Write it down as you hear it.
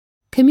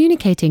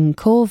Communicating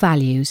core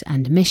values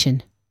and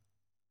mission.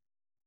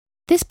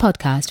 This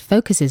podcast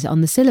focuses on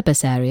the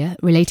syllabus area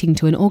relating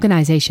to an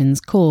organisation's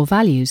core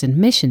values and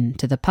mission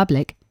to the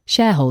public,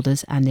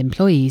 shareholders and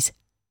employees.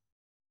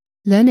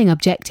 Learning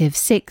Objective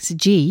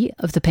 6G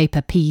of the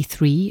paper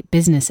P3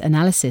 Business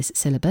Analysis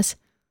syllabus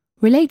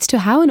relates to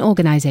how an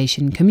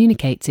organisation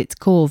communicates its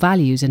core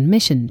values and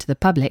mission to the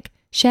public,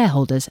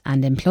 shareholders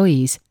and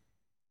employees.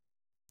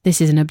 This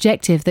is an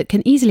objective that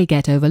can easily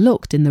get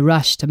overlooked in the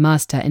rush to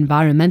master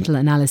environmental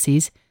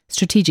analyses,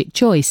 strategic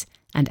choice,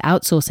 and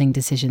outsourcing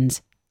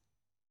decisions.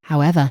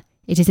 However,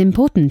 it is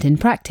important in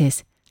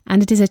practice,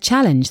 and it is a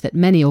challenge that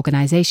many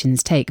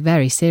organisations take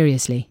very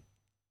seriously.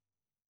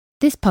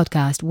 This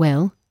podcast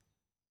will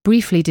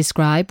briefly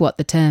describe what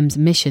the terms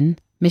mission,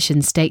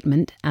 mission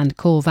statement, and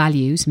core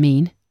values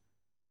mean,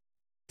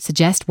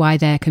 suggest why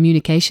their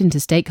communication to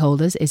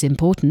stakeholders is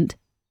important,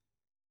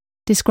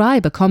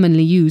 describe a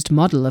commonly used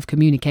model of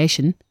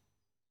communication,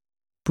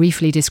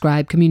 briefly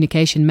describe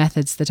communication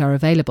methods that are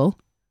available,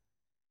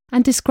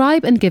 and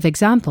describe and give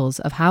examples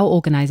of how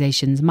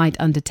organisations might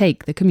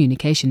undertake the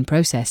communication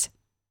process.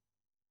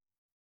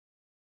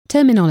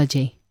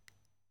 Terminology.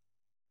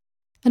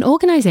 An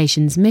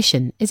organisation's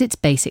mission is its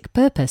basic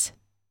purpose.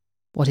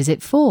 What is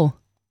it for?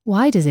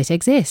 Why does it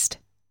exist?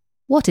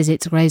 What is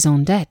its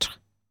raison d'être?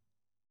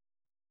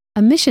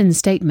 A mission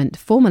statement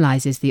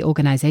formalises the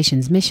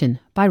organisation's mission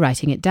by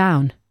writing it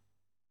down.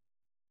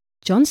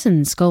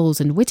 Johnson, Scholes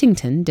and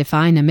Whittington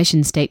define a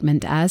mission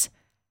statement as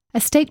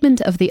a statement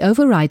of the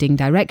overriding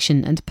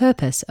direction and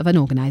purpose of an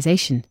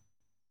organisation.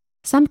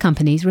 Some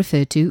companies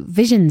refer to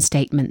vision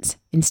statements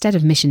instead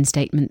of mission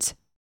statements.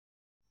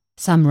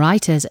 Some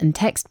writers and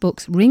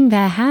textbooks wring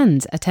their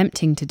hands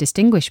attempting to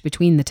distinguish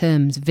between the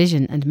terms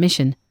vision and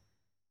mission.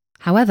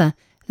 However,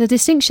 the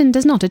distinction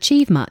does not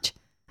achieve much,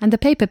 and the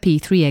paper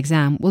P3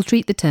 exam will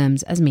treat the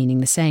terms as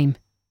meaning the same.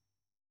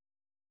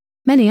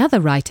 Many other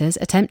writers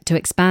attempt to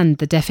expand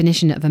the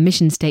definition of a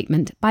mission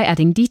statement by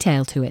adding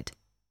detail to it.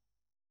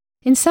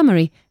 In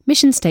summary,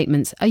 mission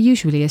statements are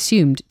usually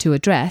assumed to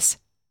address: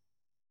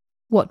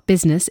 what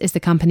business is the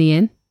company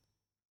in?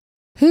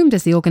 Whom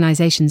does the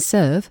organisation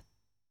serve?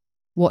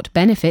 What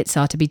benefits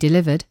are to be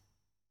delivered?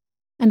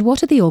 And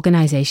what are the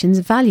organisation's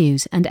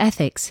values and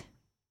ethics?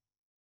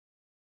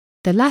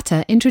 The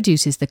latter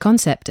introduces the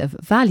concept of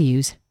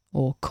values,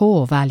 or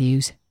core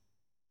values.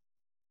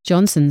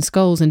 Johnson,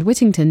 Scholes and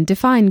Whittington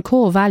define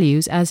core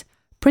values as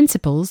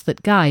principles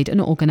that guide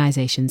an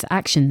organisation's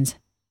actions.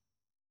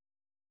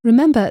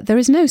 Remember, there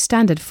is no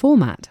standard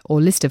format or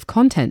list of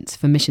contents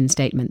for mission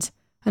statements,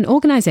 and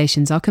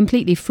organisations are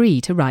completely free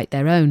to write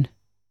their own.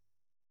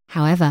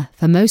 However,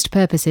 for most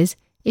purposes,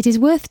 it is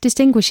worth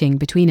distinguishing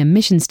between a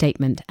mission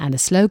statement and a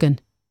slogan.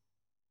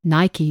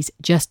 Nike's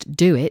 "Just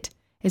Do It"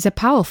 is a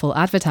powerful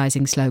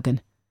advertising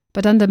slogan,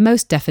 but under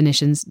most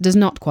definitions does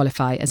not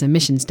qualify as a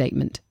mission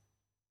statement.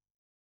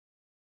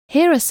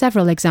 Here are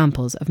several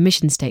examples of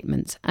mission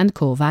statements and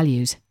core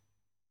values.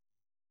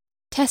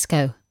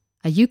 Tesco,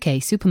 a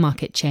UK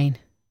supermarket chain.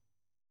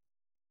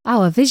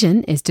 Our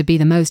vision is to be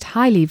the most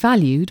highly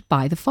valued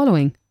by the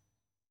following: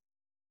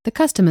 the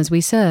customers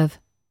we serve.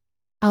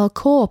 Our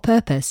core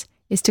purpose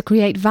is to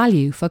create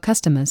value for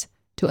customers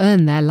to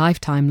earn their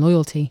lifetime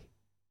loyalty.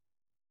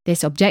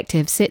 This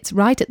objective sits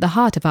right at the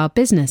heart of our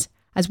business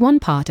as one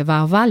part of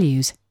our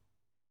values.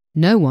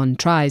 No one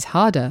tries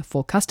harder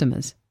for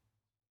customers.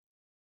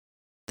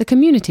 The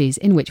communities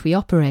in which we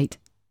operate.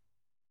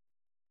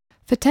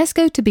 For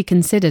Tesco to be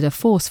considered a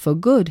force for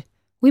good,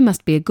 we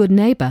must be a good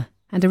neighbour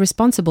and a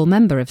responsible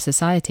member of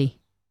society.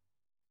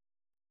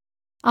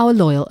 Our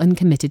loyal and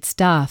committed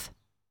staff.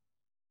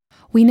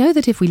 We know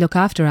that if we look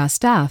after our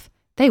staff,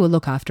 they will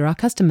look after our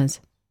customers.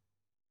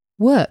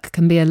 Work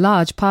can be a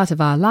large part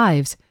of our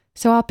lives,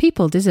 so our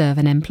people deserve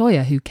an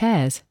employer who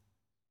cares.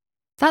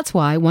 That's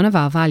why one of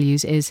our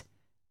values is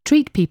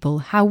treat people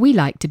how we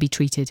like to be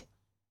treated.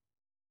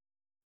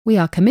 We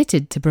are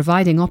committed to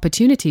providing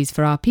opportunities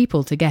for our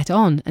people to get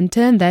on and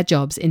turn their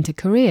jobs into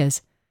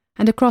careers,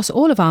 and across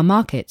all of our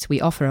markets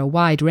we offer a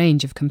wide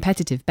range of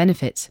competitive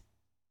benefits.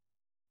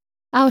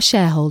 Our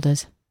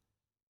shareholders.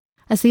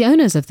 As the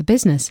owners of the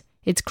business,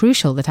 it's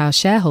crucial that our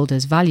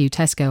shareholders value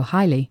Tesco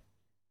highly.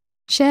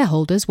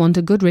 Shareholders want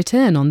a good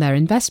return on their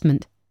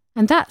investment,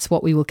 and that's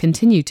what we will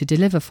continue to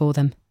deliver for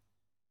them.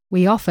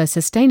 We offer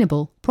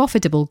sustainable,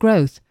 profitable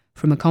growth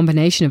from a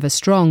combination of a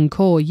strong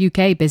core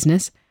UK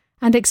business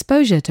and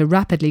exposure to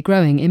rapidly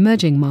growing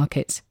emerging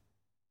markets.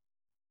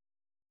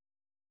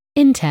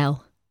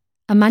 Intel,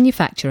 a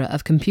manufacturer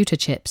of computer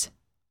chips.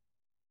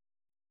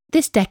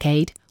 This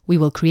decade, we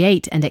will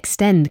create and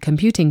extend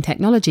computing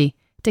technology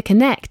to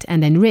connect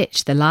and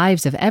enrich the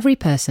lives of every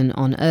person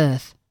on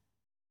Earth.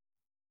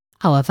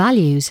 Our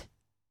values.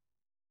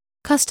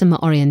 Customer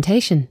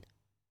orientation.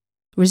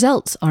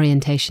 Results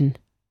orientation.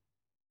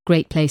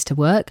 Great place to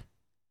work.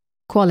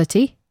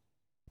 Quality.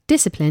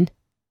 Discipline.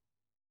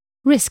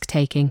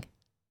 Risk-taking.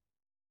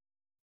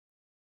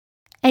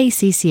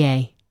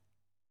 ACCA.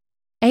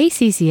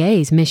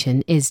 ACCA's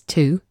mission is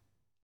to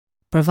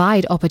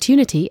provide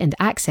opportunity and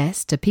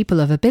access to people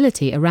of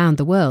ability around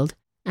the world,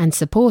 and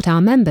support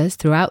our members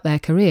throughout their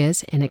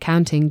careers in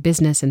accounting,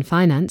 business and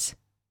finance.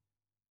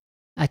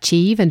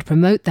 Achieve and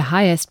promote the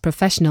highest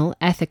professional,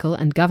 ethical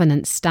and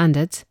governance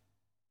standards.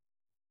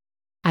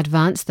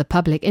 Advance the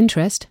public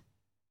interest.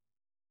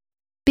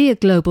 Be a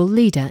global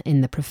leader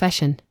in the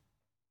profession.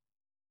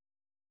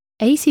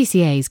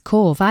 ACCA's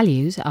core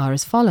values are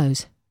as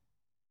follows.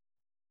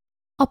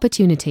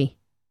 Opportunity.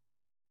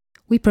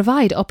 We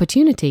provide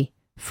opportunity,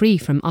 free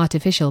from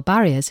artificial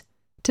barriers,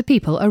 to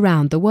people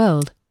around the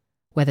world,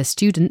 whether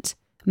students,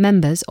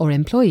 members or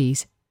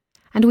employees,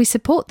 and we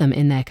support them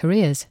in their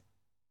careers.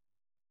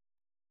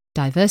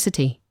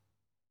 Diversity.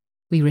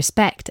 We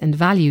respect and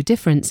value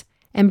difference,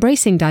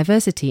 embracing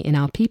diversity in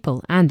our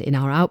people and in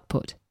our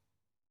output.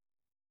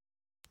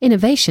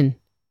 Innovation.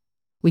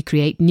 We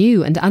create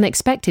new and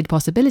unexpected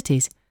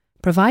possibilities,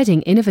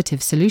 providing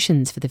innovative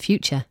solutions for the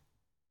future.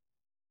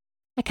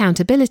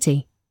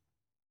 Accountability.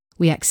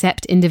 We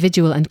accept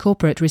individual and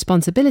corporate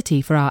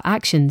responsibility for our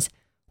actions,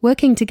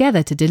 working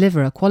together to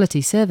deliver a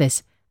quality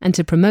service and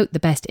to promote the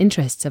best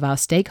interests of our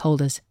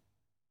stakeholders.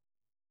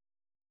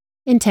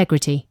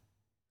 Integrity.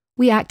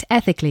 We act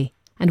ethically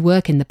and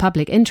work in the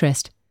public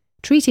interest,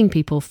 treating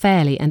people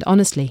fairly and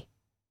honestly.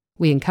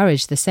 We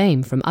encourage the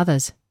same from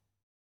others.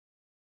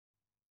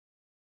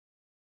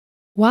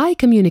 Why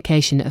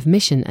communication of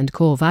mission and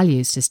core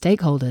values to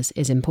stakeholders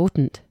is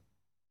important.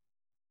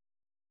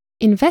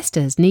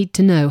 Investors need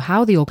to know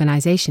how the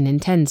organisation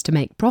intends to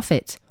make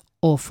profits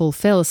or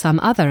fulfil some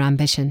other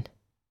ambition.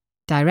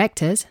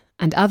 Directors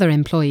and other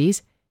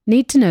employees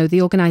need to know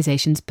the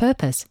organisation's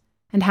purpose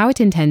and how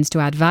it intends to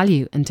add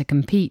value and to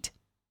compete.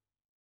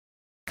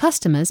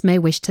 Customers may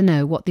wish to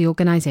know what the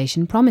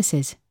organisation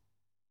promises.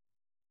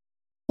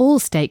 All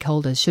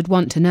stakeholders should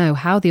want to know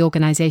how the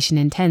organisation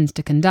intends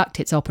to conduct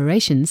its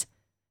operations,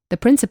 the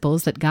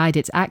principles that guide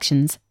its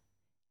actions,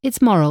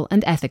 its moral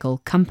and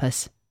ethical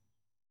compass.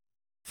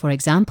 For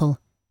example,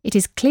 it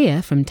is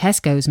clear from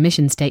Tesco's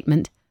mission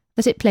statement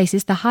that it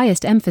places the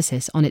highest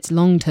emphasis on its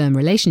long-term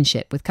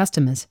relationship with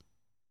customers.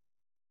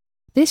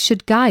 This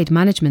should guide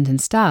management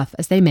and staff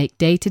as they make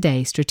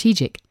day-to-day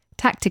strategic,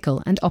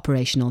 tactical and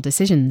operational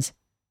decisions.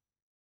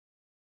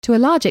 To a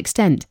large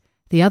extent,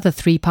 the other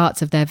three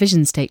parts of their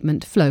vision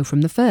statement flow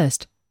from the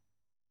first.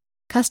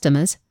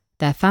 Customers,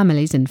 their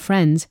families and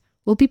friends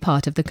will be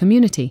part of the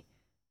community,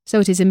 so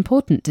it is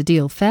important to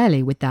deal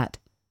fairly with that.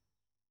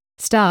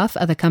 Staff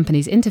are the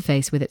company's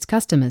interface with its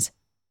customers.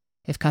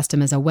 If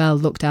customers are well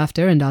looked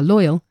after and are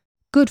loyal,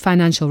 good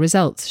financial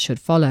results should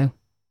follow.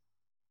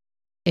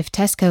 If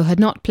Tesco had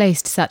not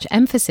placed such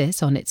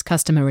emphasis on its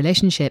customer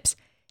relationships,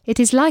 it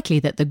is likely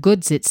that the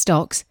goods it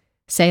stocks,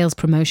 sales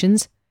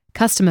promotions,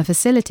 customer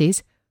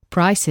facilities,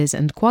 prices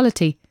and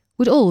quality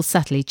would all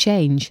subtly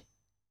change.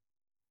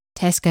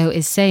 Tesco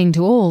is saying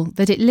to all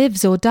that it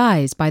lives or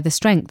dies by the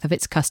strength of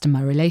its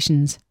customer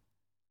relations.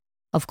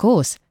 Of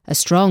course, a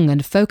strong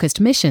and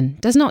focused mission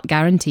does not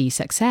guarantee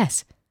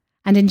success,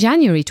 and in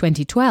January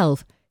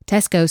 2012,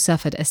 Tesco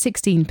suffered a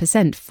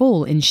 16%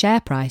 fall in share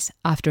price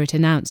after it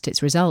announced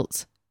its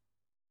results.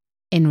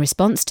 In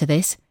response to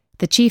this,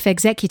 the chief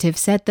executive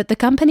said that the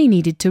company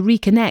needed to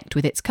reconnect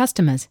with its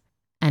customers,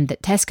 and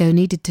that Tesco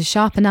needed to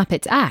sharpen up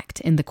its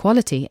act in the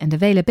quality and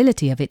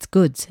availability of its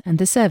goods and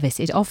the service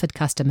it offered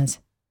customers.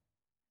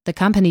 The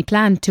company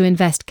planned to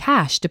invest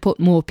cash to put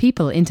more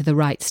people into the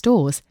right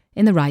stores,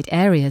 in the right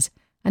areas,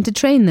 and to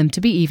train them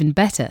to be even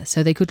better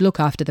so they could look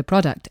after the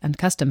product and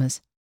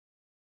customers.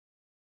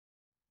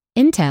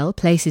 Intel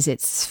places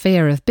its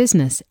sphere of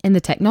business in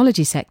the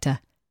technology sector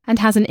and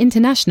has an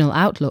international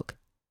outlook.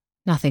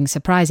 Nothing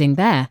surprising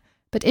there,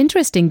 but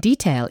interesting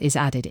detail is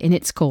added in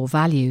its core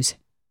values.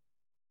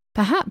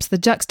 Perhaps the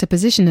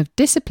juxtaposition of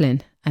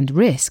discipline and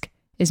risk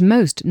is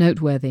most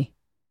noteworthy.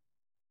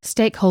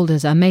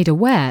 Stakeholders are made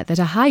aware that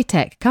a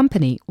high-tech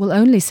company will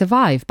only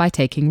survive by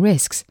taking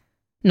risks.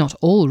 Not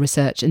all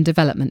research and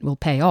development will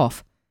pay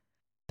off.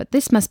 But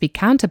this must be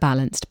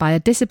counterbalanced by a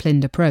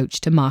disciplined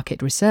approach to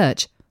market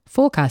research,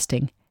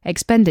 forecasting,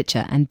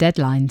 expenditure and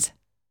deadlines.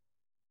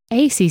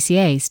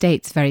 ACCA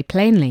states very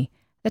plainly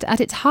that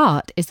at its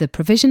heart is the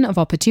provision of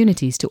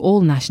opportunities to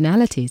all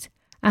nationalities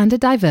and a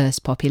diverse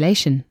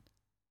population.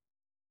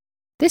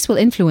 This will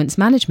influence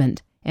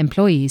management,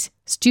 employees,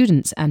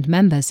 students and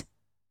members.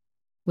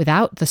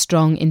 Without the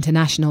strong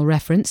international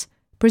reference,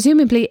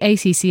 presumably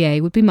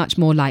ACCA would be much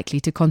more likely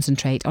to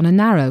concentrate on a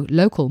narrow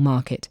local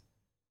market.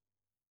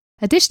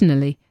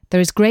 Additionally, there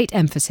is great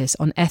emphasis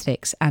on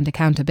ethics and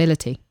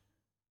accountability.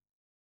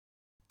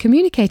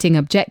 Communicating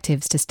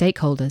objectives to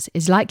stakeholders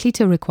is likely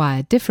to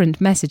require different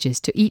messages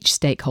to each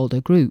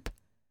stakeholder group.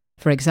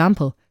 For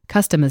example,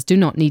 customers do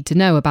not need to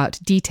know about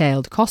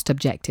detailed cost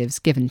objectives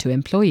given to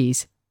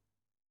employees.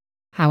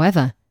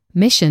 However,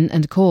 mission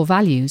and core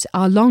values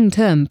are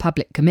long-term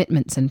public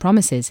commitments and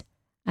promises,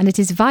 and it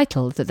is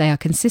vital that they are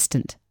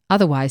consistent,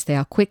 otherwise they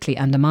are quickly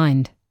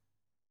undermined.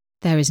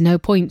 There is no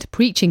point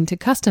preaching to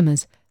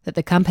customers that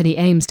the company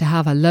aims to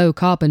have a low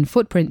carbon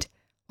footprint,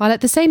 while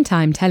at the same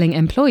time telling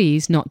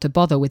employees not to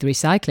bother with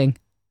recycling.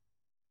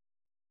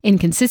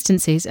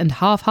 Inconsistencies and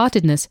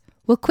half-heartedness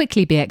will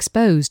quickly be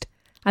exposed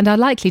and are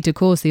likely to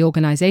cause the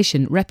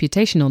organisation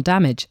reputational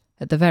damage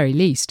at the very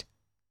least.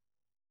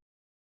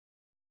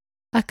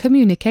 A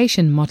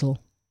communication model.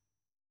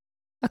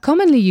 A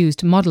commonly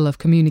used model of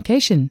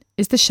communication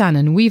is the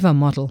Shannon-Weaver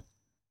model.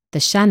 The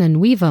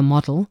Shannon-Weaver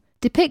model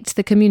depicts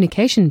the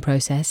communication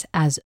process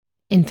as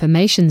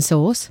information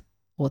source,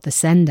 or the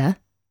sender,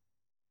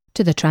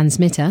 to the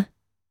transmitter,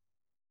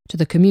 to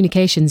the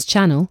communications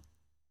channel,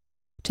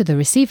 to the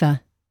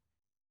receiver,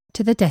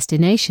 to the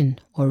destination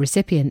or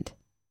recipient.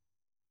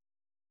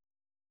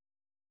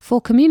 For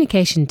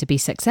communication to be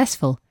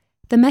successful,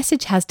 the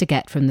message has to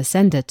get from the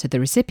sender to the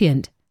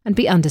recipient and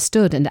be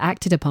understood and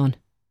acted upon.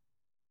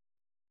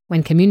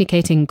 When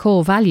communicating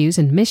core values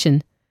and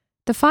mission,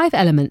 the 5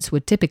 elements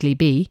would typically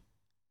be: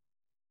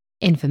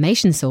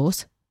 information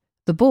source,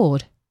 the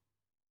board;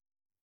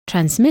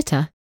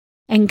 transmitter,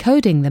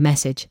 encoding the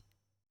message,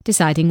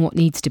 deciding what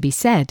needs to be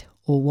said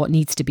or what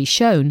needs to be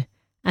shown,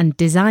 and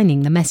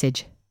designing the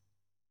message;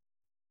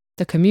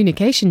 the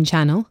communication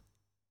channel,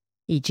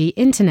 e.g.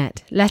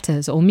 internet,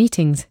 letters or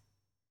meetings.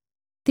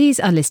 These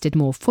are listed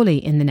more fully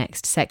in the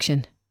next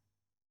section.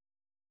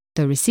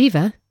 The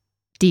receiver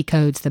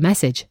decodes the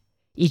message,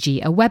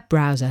 e.g. a web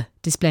browser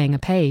displaying a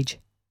page.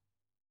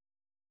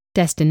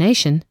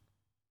 Destination: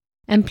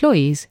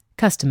 employees,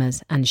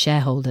 customers and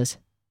shareholders.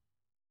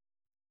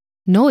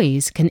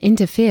 Noise can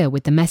interfere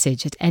with the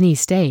message at any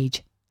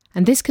stage,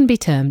 and this can be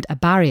termed a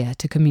barrier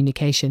to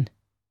communication.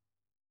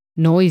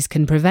 Noise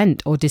can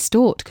prevent or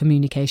distort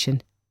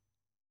communication.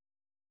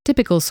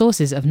 Typical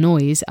sources of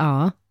noise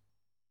are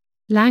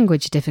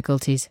language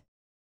difficulties,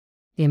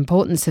 the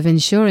importance of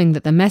ensuring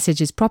that the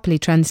message is properly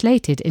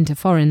translated into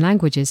foreign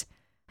languages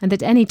and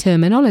that any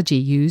terminology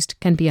used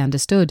can be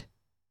understood.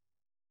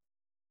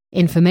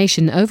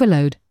 Information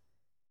overload,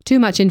 too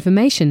much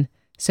information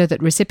so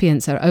that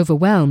recipients are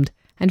overwhelmed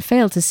and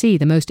fail to see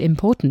the most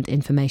important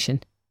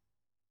information.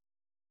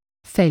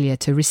 Failure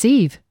to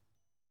receive,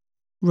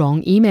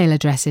 wrong email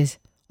addresses,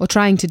 or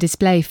trying to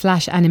display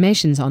flash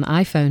animations on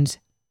iPhones.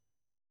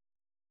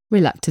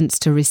 Reluctance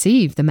to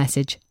receive the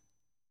message,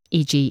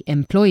 e.g.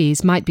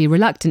 employees might be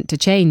reluctant to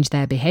change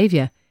their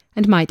behaviour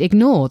and might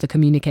ignore the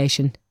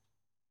communication.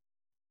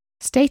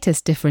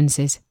 Status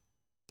differences,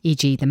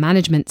 e.g. the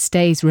management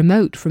stays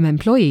remote from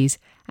employees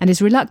and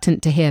is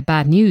reluctant to hear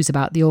bad news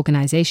about the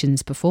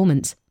organisation's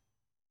performance.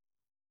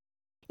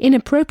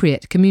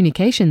 Inappropriate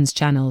communications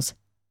channels,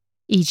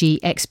 e.g.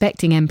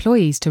 expecting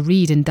employees to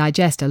read and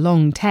digest a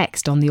long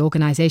text on the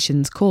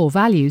organisation's core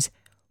values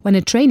when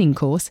a training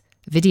course,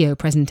 video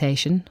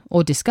presentation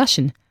or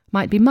discussion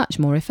might be much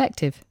more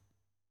effective.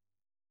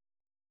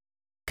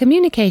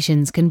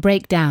 Communications can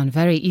break down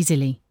very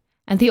easily,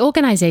 and the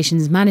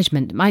organisation's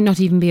management might not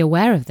even be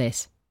aware of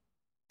this.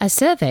 A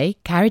survey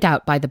carried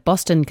out by the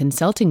Boston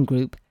Consulting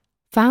Group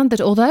found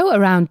that although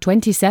around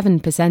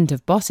 27%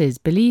 of bosses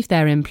believe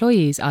their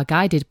employees are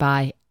guided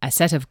by a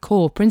set of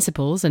core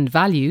principles and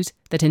values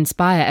that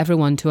inspire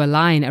everyone to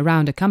align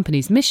around a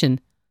company's mission,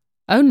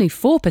 only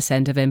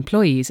 4% of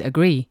employees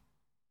agree.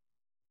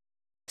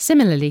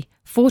 Similarly,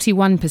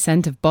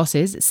 41% of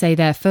bosses say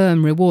their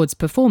firm rewards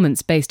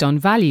performance based on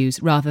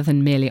values rather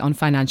than merely on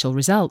financial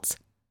results.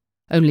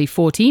 Only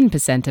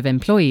 14% of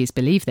employees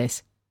believe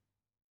this.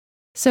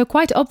 So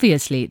quite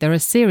obviously there are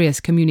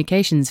serious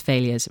communications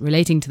failures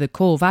relating to the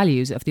core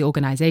values of the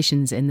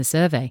organisations in the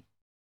survey.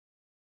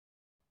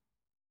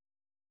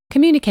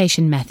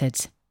 Communication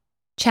methods.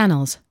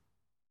 Channels.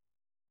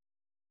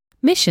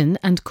 Mission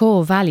and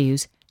core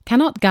values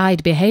cannot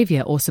guide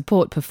behaviour or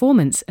support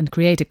performance and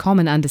create a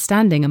common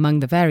understanding among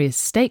the various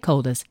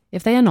stakeholders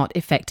if they are not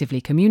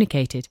effectively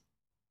communicated.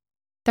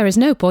 There is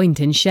no point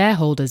in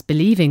shareholders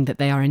believing that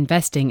they are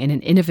investing in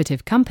an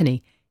innovative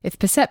company if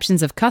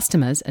perceptions of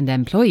customers and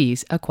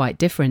employees are quite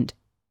different.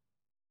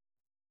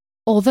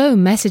 Although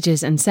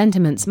messages and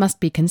sentiments must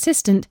be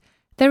consistent,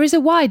 there is a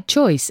wide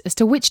choice as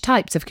to which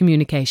types of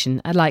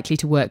communication are likely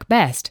to work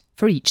best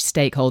for each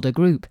stakeholder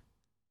group.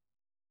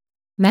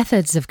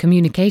 Methods of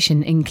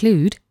communication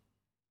include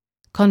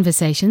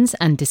conversations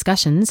and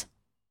discussions,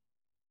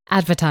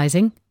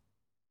 advertising,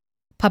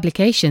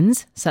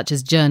 publications such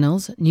as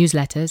journals,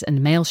 newsletters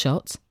and mail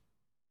shots,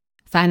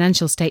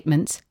 financial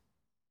statements,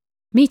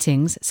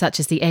 meetings such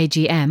as the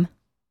AGM,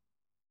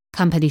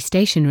 company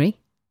stationery,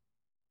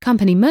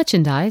 company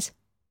merchandise,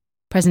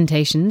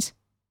 presentations,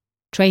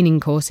 training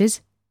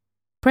courses,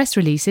 press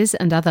releases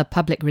and other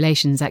public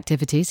relations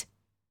activities,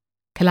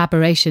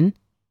 collaboration,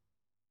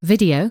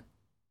 video,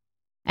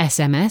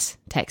 SMS,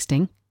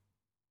 texting,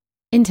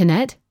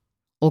 internet,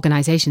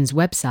 organisation's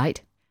website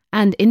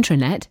and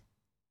intranet,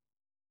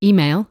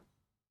 email,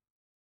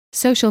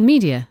 social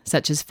media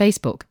such as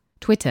Facebook,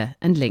 Twitter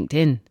and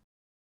LinkedIn.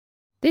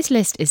 This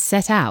list is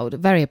set out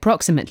very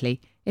approximately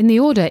in the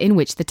order in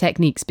which the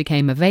techniques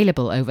became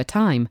available over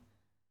time.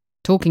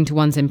 Talking to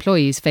one's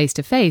employees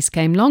face-to-face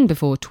came long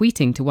before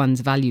tweeting to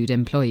one's valued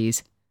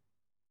employees.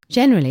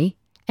 Generally,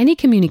 any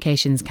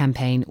communications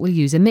campaign will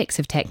use a mix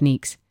of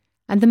techniques,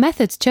 and the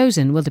methods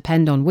chosen will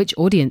depend on which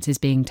audience is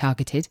being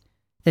targeted,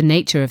 the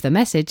nature of the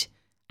message,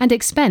 and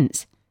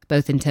expense,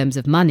 both in terms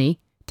of money,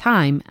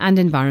 time, and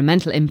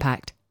environmental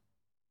impact.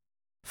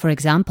 For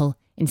example,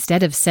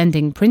 instead of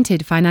sending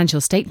printed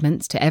financial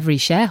statements to every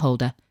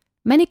shareholder,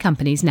 many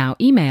companies now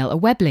email a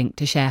web link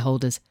to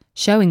shareholders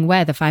showing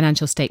where the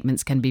financial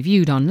statements can be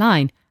viewed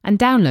online and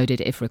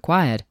downloaded if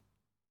required.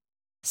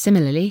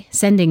 Similarly,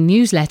 sending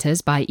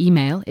newsletters by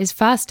email is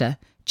faster,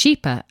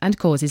 cheaper, and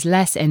causes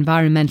less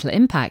environmental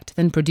impact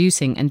than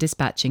producing and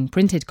dispatching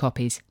printed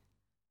copies.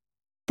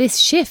 This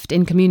shift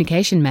in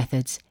communication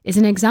methods is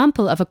an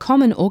example of a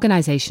common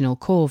organizational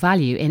core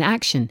value in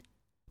action,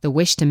 the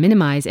wish to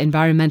minimize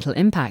environmental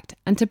impact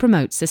and to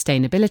promote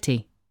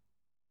sustainability.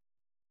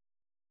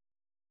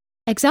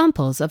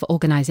 Examples of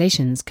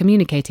organizations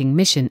communicating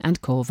mission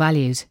and core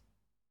values.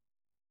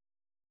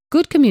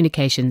 Good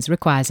communications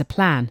requires a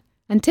plan,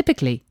 and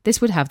typically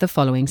this would have the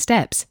following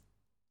steps.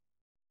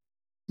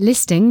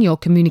 Listing your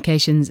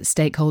communications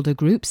stakeholder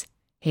groups,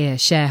 here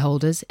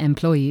shareholders,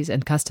 employees,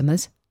 and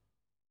customers.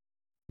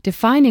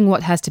 Defining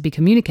what has to be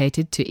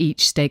communicated to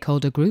each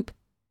stakeholder group,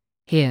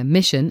 here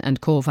mission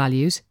and core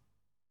values.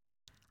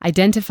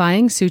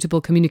 Identifying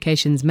suitable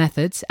communications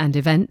methods and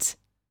events.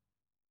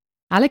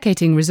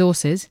 Allocating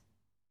resources.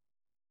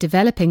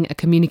 Developing a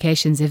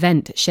communications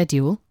event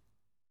schedule.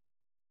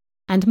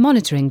 And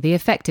monitoring the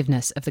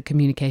effectiveness of the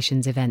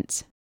communications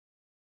events.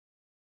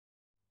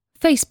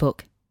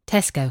 Facebook,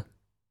 Tesco.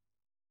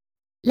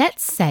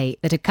 Let's say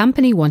that a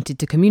company wanted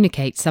to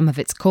communicate some of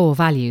its core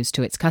values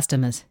to its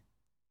customers.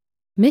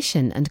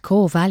 Mission and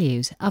core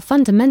values are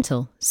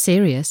fundamental,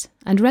 serious,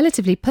 and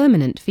relatively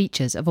permanent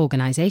features of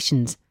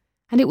organizations,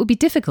 and it would be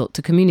difficult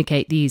to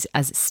communicate these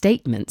as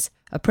statements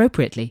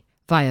appropriately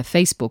via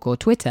Facebook or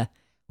Twitter,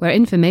 where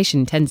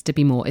information tends to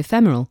be more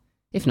ephemeral,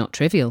 if not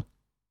trivial.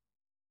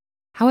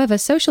 However,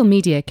 social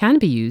media can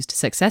be used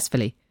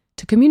successfully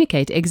to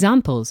communicate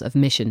examples of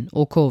mission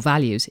or core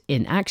values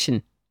in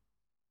action.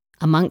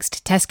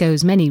 Amongst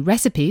Tesco's many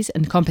recipes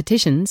and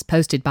competitions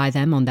posted by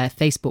them on their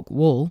Facebook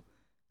wall,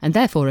 and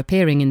therefore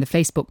appearing in the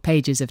Facebook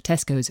pages of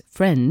Tesco's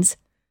friends,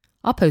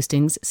 are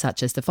postings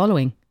such as the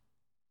following.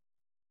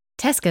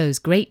 Tesco's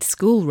Great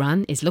School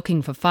Run is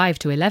looking for 5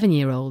 to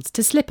 11-year-olds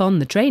to slip on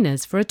the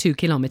trainers for a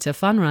 2-kilometre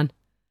fun run.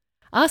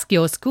 Ask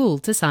your school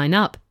to sign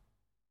up.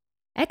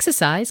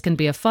 Exercise can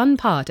be a fun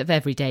part of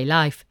everyday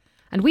life,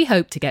 and we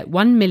hope to get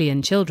 1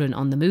 million children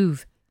on the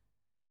move.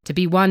 To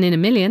be 1 in a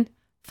million,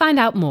 find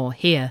out more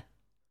here.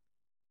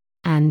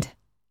 And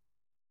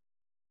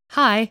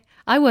hi,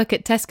 I work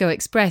at Tesco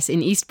Express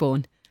in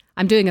Eastbourne.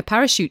 I'm doing a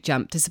parachute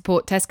jump to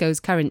support Tesco's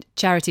current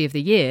Charity of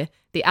the Year,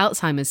 the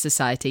Alzheimer's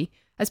Society,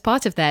 as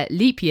part of their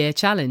Leap Year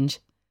Challenge.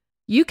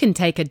 You can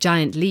take a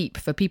giant leap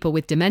for people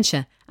with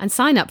dementia and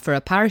sign up for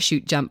a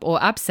parachute jump or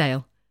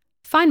abseil.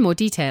 Find more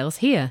details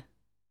here.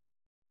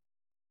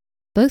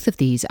 Both of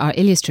these are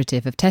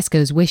illustrative of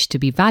Tesco's wish to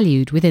be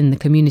valued within the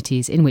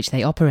communities in which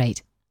they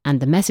operate, and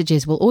the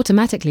messages will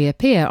automatically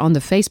appear on the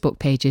Facebook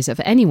pages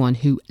of anyone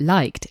who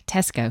liked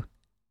Tesco.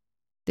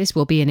 This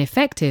will be an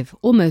effective,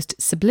 almost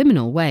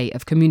subliminal way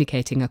of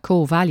communicating a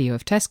core value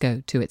of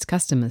Tesco to its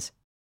customers.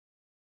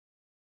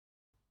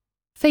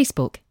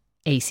 Facebook,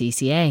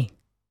 ACCA.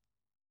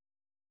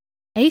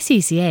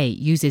 ACCA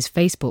uses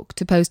Facebook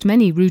to post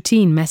many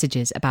routine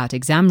messages about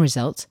exam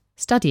results,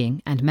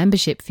 studying, and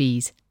membership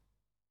fees.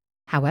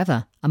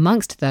 However,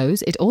 amongst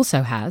those it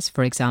also has,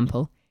 for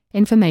example,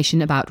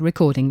 information about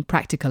recording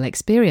practical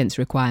experience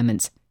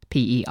requirements,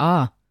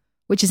 PER,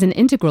 which is an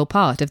integral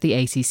part of the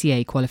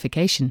ACCA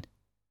qualification.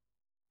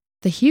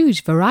 The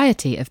huge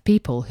variety of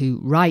people who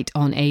write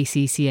on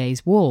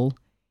ACCA's wall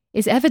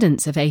is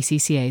evidence of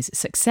ACCA's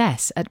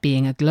success at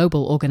being a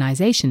global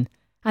organisation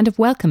and of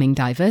welcoming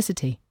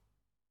diversity.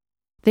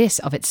 This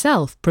of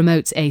itself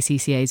promotes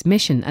ACCA's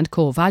mission and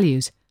core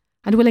values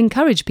and will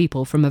encourage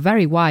people from a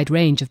very wide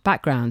range of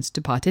backgrounds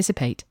to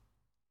participate.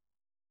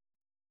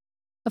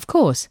 Of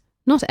course,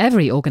 not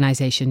every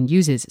organisation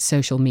uses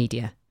social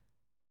media.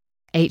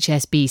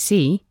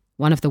 HSBC,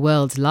 one of the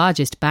world's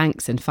largest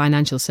banks and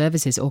financial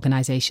services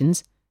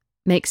organisations,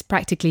 makes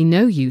practically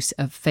no use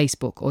of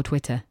Facebook or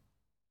Twitter.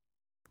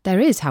 There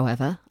is,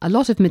 however, a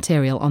lot of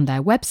material on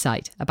their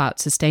website about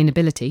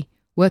sustainability,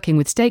 working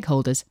with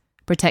stakeholders,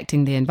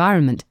 protecting the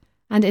environment,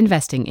 and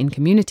investing in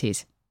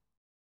communities.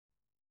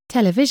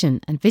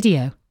 Television and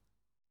video.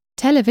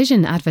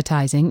 Television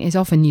advertising is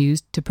often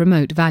used to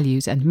promote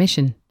values and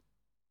mission.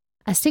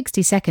 A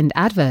 60-second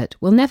advert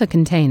will never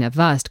contain a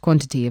vast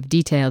quantity of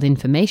detailed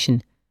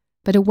information,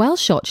 but a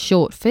well-shot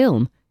short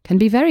film can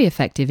be very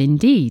effective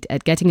indeed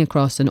at getting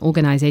across an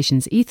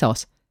organisation's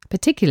ethos,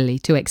 particularly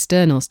to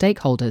external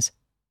stakeholders.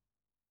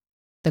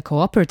 The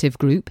Cooperative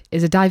Group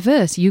is a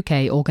diverse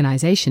UK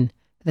organisation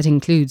that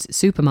includes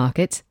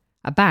supermarkets,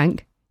 a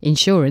bank,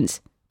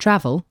 insurance,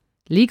 travel,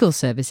 legal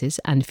services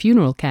and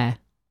funeral care.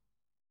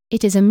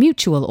 It is a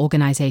mutual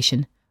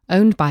organisation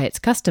owned by its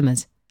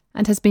customers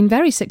and has been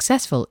very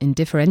successful in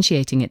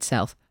differentiating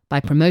itself by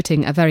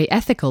promoting a very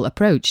ethical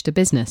approach to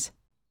business.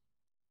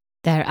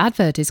 Their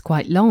advert is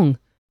quite long,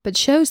 but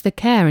shows the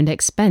care and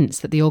expense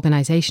that the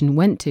organisation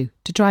went to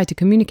try to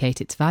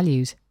communicate its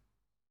values.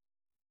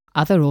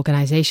 Other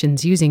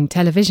organisations using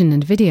television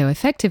and video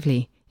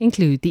effectively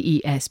include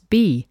the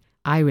ESB,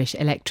 Irish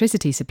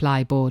Electricity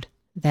Supply Board.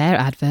 Their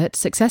advert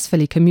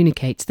successfully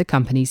communicates the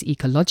company's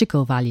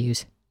ecological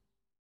values.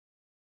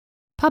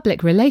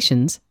 Public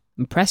Relations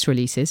and Press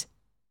Releases,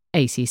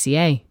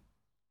 ACCA.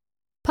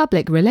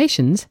 Public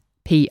relations,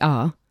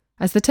 PR,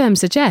 as the term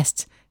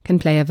suggests, can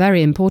play a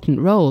very important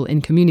role in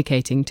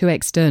communicating to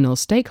external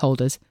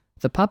stakeholders,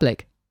 the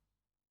public.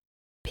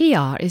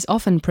 PR is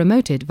often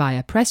promoted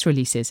via press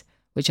releases,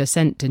 which are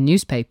sent to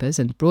newspapers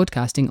and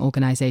broadcasting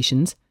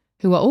organisations,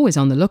 who are always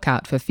on the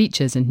lookout for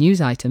features and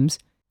news items,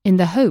 in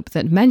the hope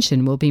that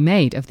mention will be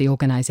made of the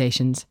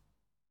organisations.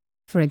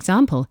 For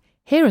example,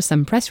 here are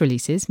some press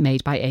releases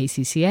made by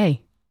ACCA.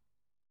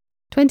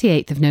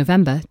 28th of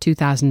November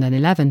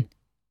 2011.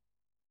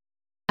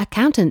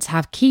 Accountants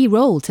have key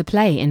role to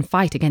play in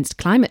fight against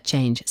climate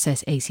change,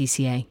 says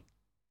ACCA.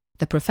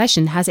 The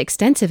profession has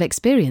extensive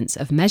experience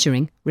of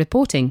measuring,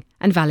 reporting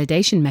and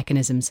validation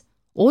mechanisms,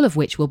 all of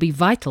which will be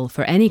vital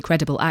for any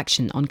credible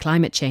action on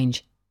climate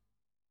change.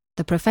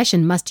 The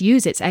profession must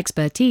use its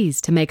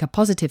expertise to make a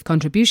positive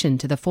contribution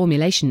to the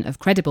formulation of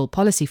credible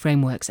policy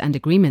frameworks and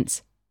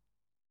agreements.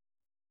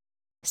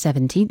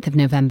 17th of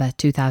November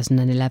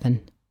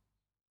 2011.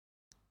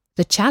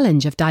 The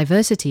challenge of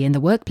diversity in the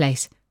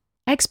workplace,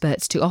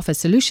 experts to offer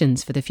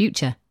solutions for the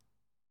future.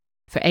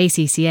 For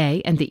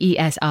ACCA and the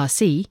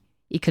ESRC,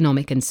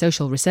 Economic and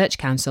Social Research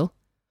Council,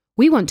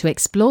 we want to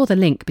explore the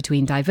link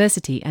between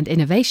diversity and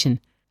innovation,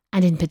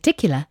 and in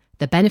particular,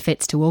 the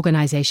benefits to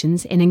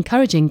organisations in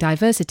encouraging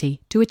diversity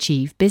to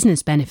achieve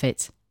business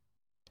benefits.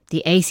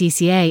 The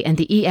ACCA and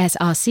the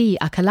ESRC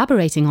are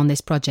collaborating on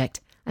this project,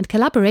 and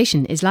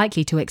collaboration is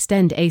likely to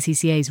extend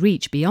ACCA's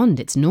reach beyond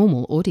its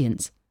normal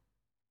audience.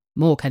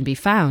 More can be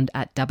found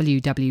at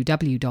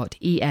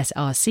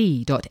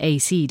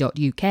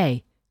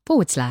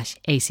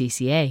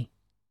www.esrc.ac.uk/ACCA.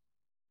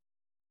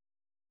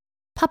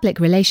 Public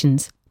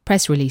Relations,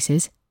 Press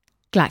Releases,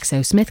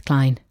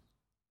 GlaxoSmithKline.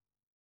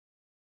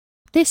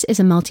 This is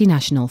a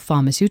multinational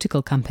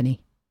pharmaceutical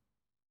company.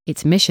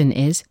 Its mission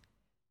is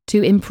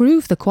to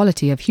improve the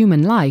quality of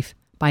human life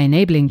by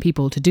enabling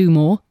people to do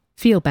more,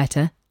 feel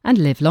better, and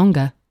live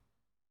longer.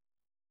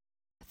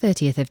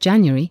 30th of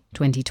January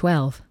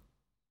 2012.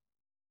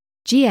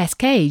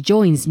 GSK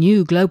joins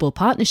new global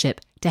partnership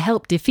to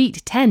help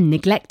defeat 10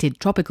 neglected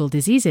tropical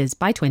diseases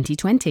by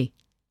 2020.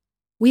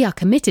 We are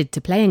committed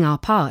to playing our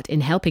part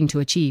in helping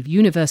to achieve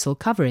universal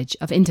coverage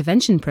of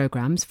intervention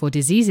programs for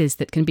diseases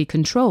that can be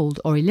controlled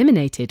or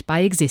eliminated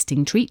by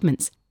existing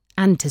treatments,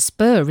 and to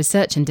spur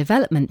research and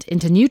development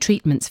into new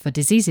treatments for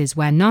diseases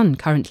where none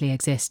currently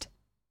exist.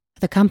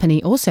 The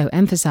company also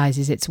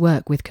emphasises its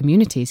work with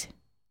communities.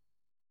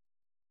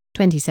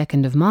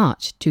 22nd of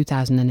March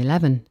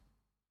 2011.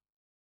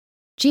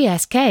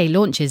 GSK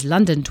launches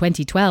London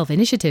 2012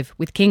 initiative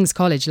with King's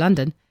College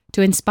London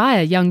to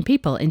inspire young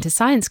people into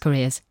science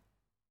careers.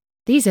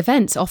 These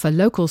events offer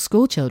local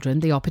schoolchildren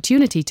the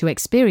opportunity to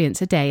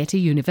experience a day at a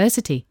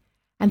university,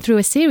 and through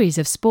a series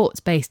of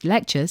sports-based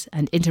lectures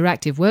and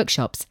interactive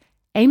workshops,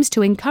 aims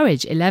to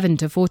encourage 11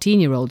 to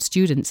 14-year-old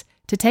students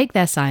to take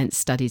their science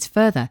studies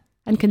further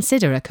and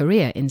consider a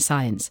career in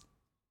science.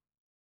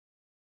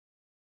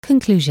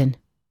 Conclusion.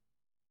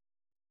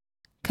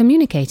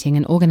 Communicating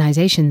an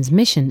organisation's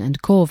mission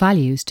and core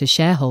values to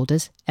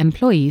shareholders,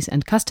 employees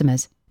and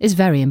customers is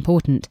very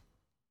important.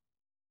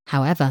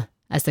 However,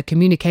 as the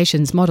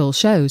communications model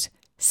shows,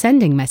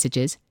 sending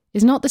messages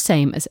is not the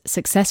same as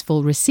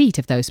successful receipt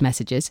of those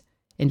messages,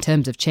 in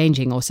terms of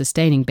changing or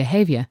sustaining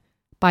behaviour,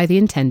 by the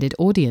intended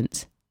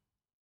audience.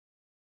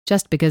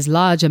 Just because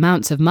large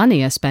amounts of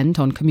money are spent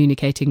on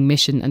communicating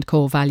mission and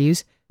core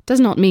values does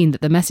not mean that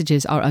the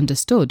messages are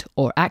understood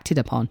or acted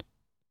upon.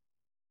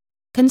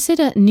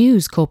 Consider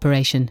News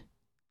Corporation.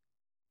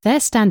 Their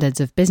standards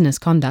of business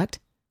conduct,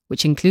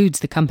 which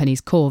includes the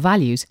company's core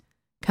values,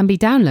 can be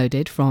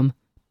downloaded from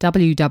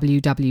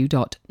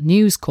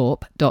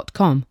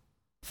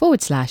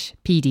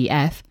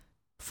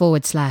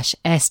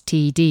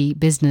www.newscorp.com/PDF/STD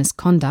Business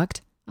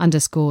Conduct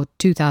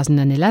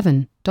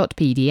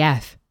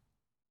 _2011.pdf.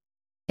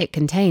 It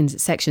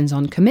contains sections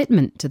on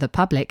commitment to the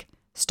public,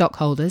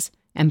 stockholders,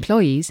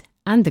 employees,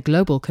 and the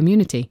global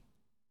community.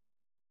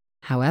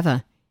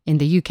 However, in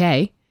the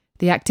UK,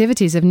 the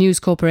activities of News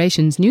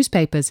Corporation's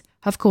newspapers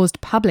have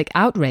caused public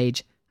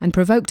outrage and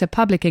provoked a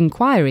public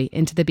inquiry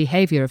into the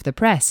behaviour of the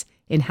press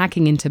in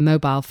hacking into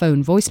mobile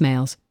phone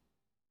voicemails.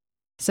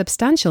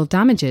 Substantial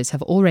damages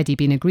have already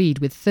been agreed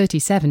with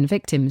 37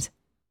 victims.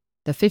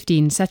 The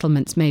 15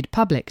 settlements made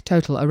public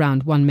total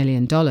around $1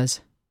 million.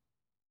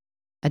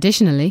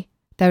 Additionally,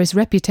 there is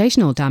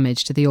reputational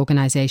damage to the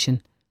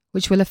organisation,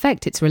 which will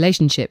affect its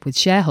relationship with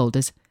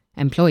shareholders,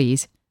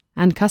 employees,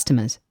 and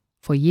customers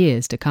for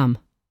years to come.